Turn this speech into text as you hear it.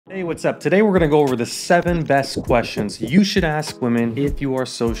Hey, what's up? Today we're going to go over the 7 best questions you should ask women if you are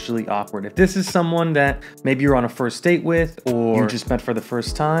socially awkward. If this is someone that maybe you're on a first date with or you just met for the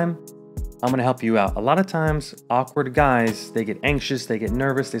first time, I'm going to help you out. A lot of times, awkward guys, they get anxious, they get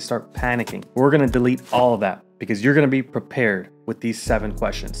nervous, they start panicking. We're going to delete all of that because you're going to be prepared with these 7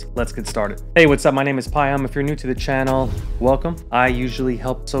 questions. Let's get started. Hey, what's up? My name is Payam. If you're new to the channel, welcome. I usually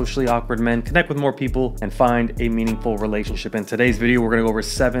help socially awkward men connect with more people and find a meaningful relationship. In today's video, we're going to go over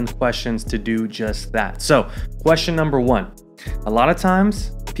 7 questions to do just that. So, question number 1. A lot of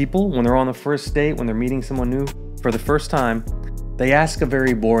times, people, when they're on the first date, when they're meeting someone new for the first time, they ask a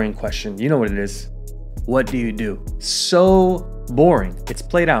very boring question. You know what it is. What do you do? So boring. It's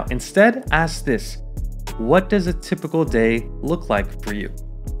played out. Instead, ask this. What does a typical day look like for you?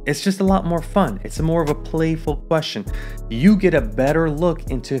 It's just a lot more fun. It's more of a playful question. You get a better look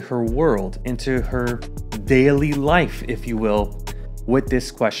into her world, into her daily life, if you will, with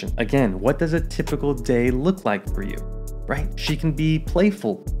this question. Again, what does a typical day look like for you? Right? She can be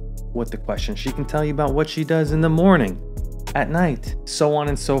playful with the question. She can tell you about what she does in the morning, at night, so on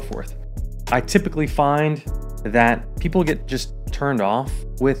and so forth. I typically find that people get just turned off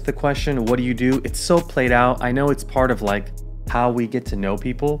with the question, what do you do? It's so played out. I know it's part of like how we get to know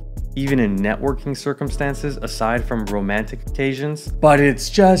people, even in networking circumstances, aside from romantic occasions, but it's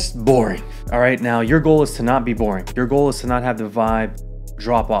just boring. All right, now your goal is to not be boring. Your goal is to not have the vibe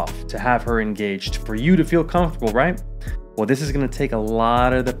drop off, to have her engaged, for you to feel comfortable, right? Well, this is gonna take a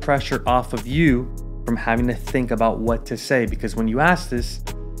lot of the pressure off of you from having to think about what to say, because when you ask this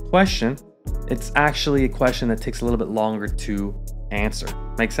question, it's actually a question that takes a little bit longer to answer.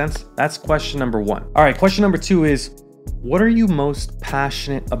 Make sense? That's question number 1. All right, question number 2 is, what are you most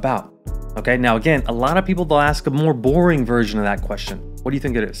passionate about? Okay, now again, a lot of people, they'll ask a more boring version of that question. What do you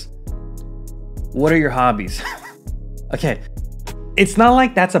think it is? What are your hobbies? Okay, it's not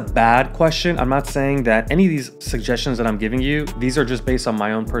like that's a bad question. I'm not saying that any of these suggestions that I'm giving you, these are just based on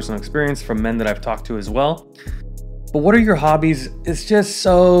my own personal experience from men that I've talked to as well. But what are your hobbies? It's just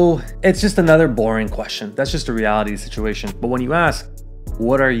another boring question. That's just a reality situation. But when you ask,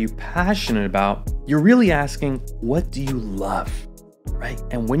 what are you passionate about? You're really asking, what do you love, right?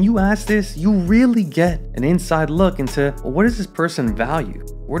 And when you ask this, you really get an inside look into, well, what does this person value?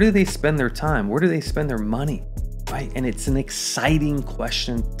 Where do they spend their time? Where do they spend their money? Right? And it's an exciting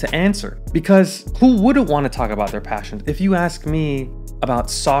question to answer, because who wouldn't want to talk about their passions? If you ask me about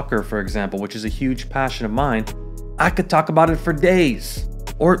soccer, for example, which is a huge passion of mine, I could talk about it for days,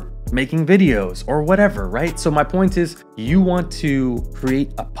 or making videos or whatever, right? So my point is, you want to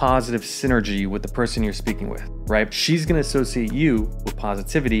create a positive synergy with the person you're speaking with, right? She's going to associate you with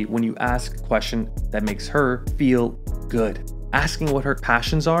positivity when you ask a question that makes her feel good. Asking what her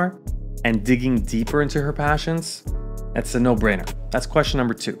passions are and digging deeper into her passions, that's a no-brainer. That's question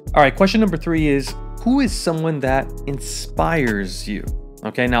number 2. All right, question number 3 is, who is someone that inspires you?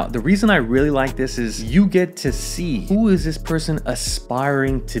 Okay, now the reason I really like this is you get to see, who is this person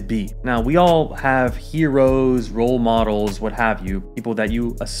aspiring to be? Now, we all have heroes, role models, what have you, people that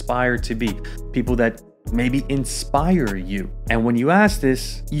you aspire to be, people that maybe inspire you. And when you ask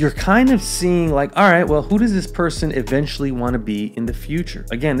this, you're kind of seeing like, all right, well, who does this person eventually want to be in the future?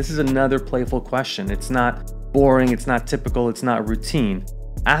 Again, this is another playful question. It's not boring, it's not typical, it's not routine.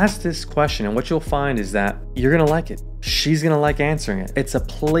 Ask this question, and what you'll find is that you're gonna like it. She's gonna like answering it. It's a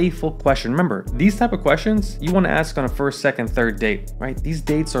playful question. Remember, these type of questions you want to ask on a first, second, third date, right? These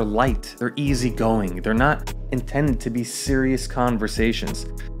dates are light, they're easygoing, they're not intended to be serious conversations.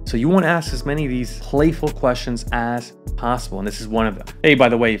 So you want to ask as many of these playful questions as possible, and this is one of them. Hey, by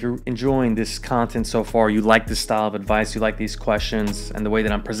the way, if you're enjoying this content so far, you like this style of advice, you like these questions and the way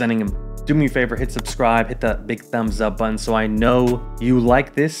that I'm presenting them, do me a favor, hit subscribe, hit that big thumbs up button so I know you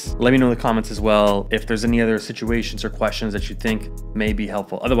like this. Let me know in the comments as well if there's any other situations or questions that you think may be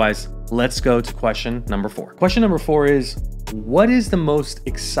helpful. Otherwise, let's go to question number 4. Question number 4 is, what is the most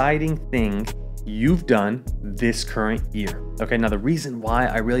exciting thing you've done this current year? Okay, now the reason why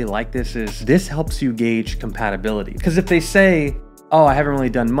I really like this is this helps you gauge compatibility. Because if they say, oh, I haven't really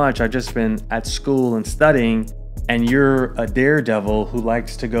done much, I've just been at school and studying, and you're a daredevil who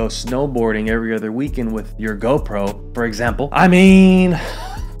likes to go snowboarding every other weekend with your GoPro, for example, I mean,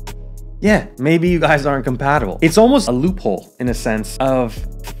 yeah, maybe you guys aren't compatible. It's almost a loophole in a sense of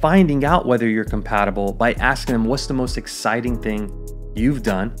finding out whether you're compatible by asking them, what's the most exciting thing you've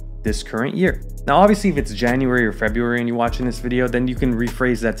done this current year? Now, obviously, if it's January or February and you're watching this video, then you can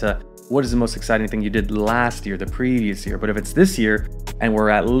rephrase that to, what is the most exciting thing you did last year, the previous year? But if it's this year and we're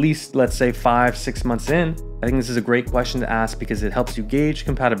at least, let's say 5-6 months in, I think this is a great question to ask because it helps you gauge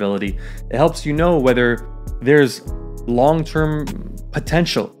compatibility. It helps you know whether there's long-term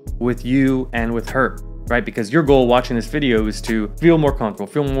potential with you and with her, right? Because your goal watching this video is to feel more comfortable,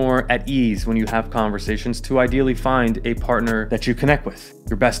 feel more at ease when you have conversations, to ideally find a partner that you connect with,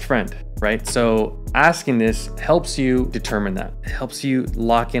 your best friend, right? So asking this helps you determine that. It helps you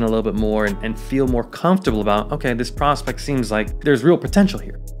lock in a little bit more and feel more comfortable about, okay, this prospect seems like there's real potential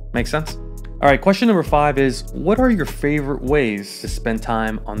here. Make sense? All right, question number 5 is, what are your favorite ways to spend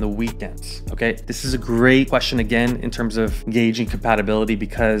time on the weekends? Okay, this is a great question again in terms of gauging compatibility,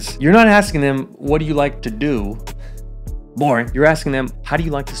 because you're not asking them, what do you like to do? Boring. You're asking them, how do you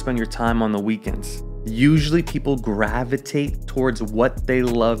like to spend your time on the weekends? Usually people gravitate towards what they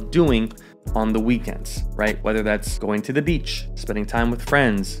love doing on the weekends, right? Whether that's going to the beach, spending time with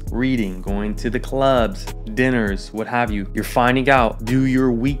friends, reading, going to the clubs, dinners, what have you. You're finding out, do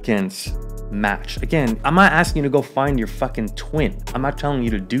your weekends match? Again, I'm not asking you to go find your fucking twin. I'm not telling you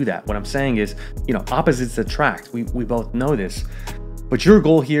to do that. What I'm saying is, you know, opposites attract. We both know this. But your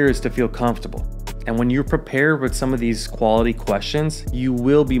goal here is to feel comfortable. And when you're prepared with some of these quality questions, you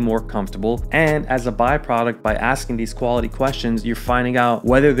will be more comfortable. And as a byproduct, by asking these quality questions, you're finding out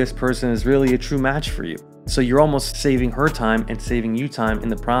whether this person is really a true match for you. So you're almost saving her time and saving you time in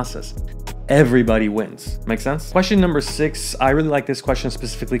the process. Everybody wins. Make sense? Question number 6, I really like this question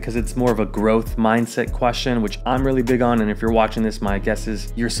specifically because it's more of a growth mindset question, which I'm really big on. And if you're watching this, my guess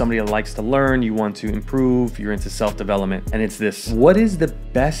is you're somebody that likes to learn, you want to improve, you're into self-development. And it's this: what is the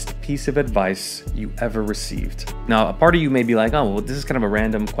best piece of advice you ever received? Now, a part of you may be like, oh, well, this is kind of a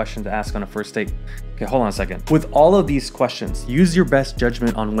random question to ask on a first date. Okay, hold on a second. With all of these questions, use your best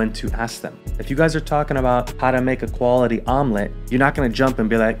judgment on when to ask them. If you guys are talking about how to make a quality omelet, you're not gonna jump and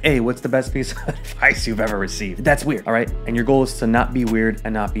be like, hey, what's the best piece of advice you've ever received? That's weird, all right? And your goal is to not be weird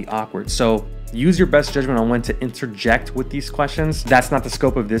and not be awkward. So use your best judgment on when to interject with these questions. That's not the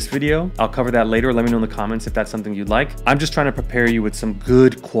scope of this video. I'll cover that later. Let me know in the comments if that's something you'd like. I'm just trying to prepare you with some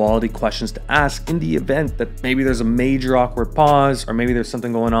good quality questions to ask in the event that maybe there's a major awkward pause, or maybe there's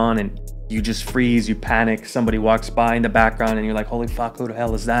something going on and you just freeze, you panic, somebody walks by in the background and you're like, holy fuck, who the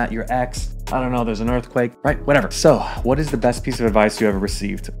hell is that? Your ex? I don't know, there's an earthquake, right? Whatever. So what is the best piece of advice you ever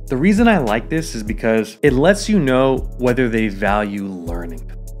received? The reason I like this is because it lets you know whether they value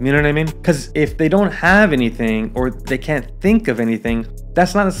learning. You know what I mean? Because if they don't have anything, or they can't think of anything,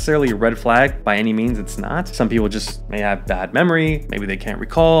 that's not necessarily a red flag by any means. It's not. Some people just may have bad memory. Maybe they can't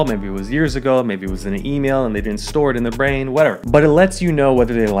recall. Maybe it was years ago. Maybe it was in an email and they didn't store it in their brain, whatever. But it lets you know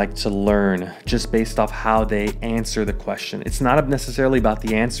whether they like to learn just based off how they answer the question. It's not necessarily about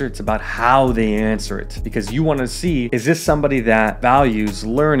the answer. It's about how they answer it, because you want to see, is this somebody that values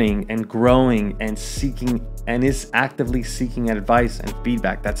learning and growing and seeking and is actively seeking advice and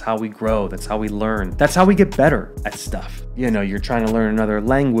feedback? That's how we grow. That's how we learn. That's how we get better at stuff. You know, you're trying to learn another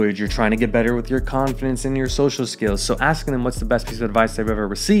language. You're trying to get better with your confidence and your social skills. So asking them what's the best piece of advice they've ever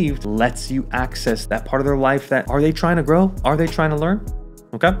received lets you access that part of their life that, are they trying to grow? Are they trying to learn?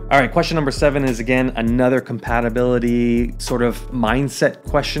 Okay. All right. Question number 7 is, again, another compatibility sort of mindset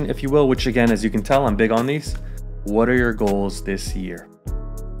question, if you will, which again, as you can tell, I'm big on these. What are your goals this year?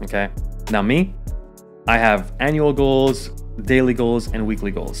 Okay. Now me, I have annual goals, daily goals, and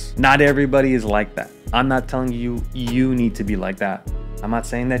weekly goals. Not everybody is like that. I'm not telling you you need to be like that. I'm not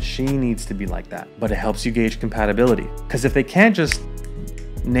saying that she needs to be like that, but it helps you gauge compatibility. Because if they can't just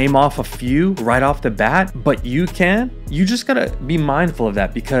name off a few right off the bat, but you can, you just gotta be mindful of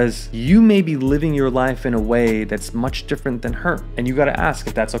that, because you may be living your life in a way that's much different than her. And you gotta ask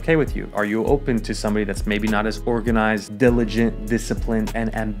if that's okay with you. Are you open to somebody that's maybe not as organized, diligent, disciplined,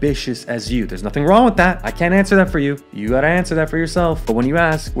 and ambitious as you? There's nothing wrong with that. I can't answer that for you. You gotta answer that for yourself. But when you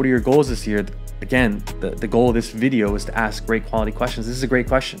ask, what are your goals this year? Again, the goal of this video is to ask great quality questions. This is a great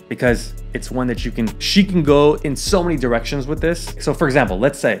question because it's one that she can go in so many directions with this. So for example,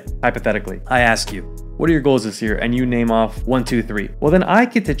 let's say, hypothetically, I ask you, what are your goals this year? And you name off 1, 2, 3. Well, then I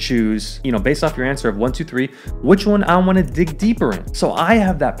get to choose, you know, based off your answer of 1, 2, 3, which one I want to dig deeper in. So I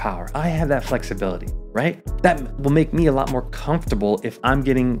have that power. I have that flexibility, right? That will make me a lot more comfortable if I'm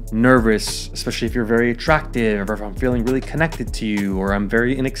getting nervous, especially if you're very attractive, or if I'm feeling really connected to you, or I'm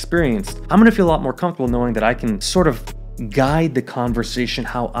very inexperienced. I'm going to feel a lot more comfortable knowing that I can sort of guide the conversation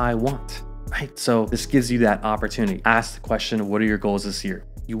how I want, right? So this gives you that opportunity. Ask the question, what are your goals this year?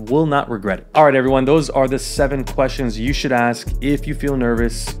 You will not regret it. All right, everyone, those are the 7 questions you should ask if you feel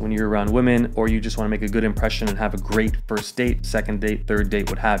nervous when you're around women, or you just want to make a good impression and have a great first date, second date, third date,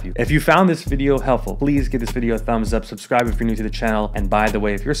 what have you. If you found this video helpful, please give this video a thumbs up, subscribe if you're new to the channel. And by the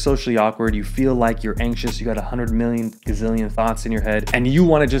way, if you're socially awkward, you feel like you're anxious, you got 100 million gazillion thoughts in your head, and you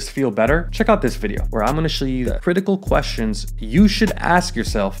want to just feel better, check out this video where I'm going to show you the critical questions you should ask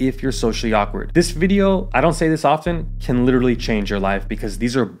yourself if you're socially awkward. awkward. This video, I don't say this often, can literally change your life because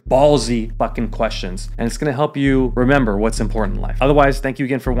these are ballsy fucking questions and it's gonna help you remember what's important in life. Otherwise, thank you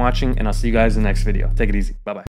again for watching and I'll see you guys in the next video. Take it easy. Bye-bye.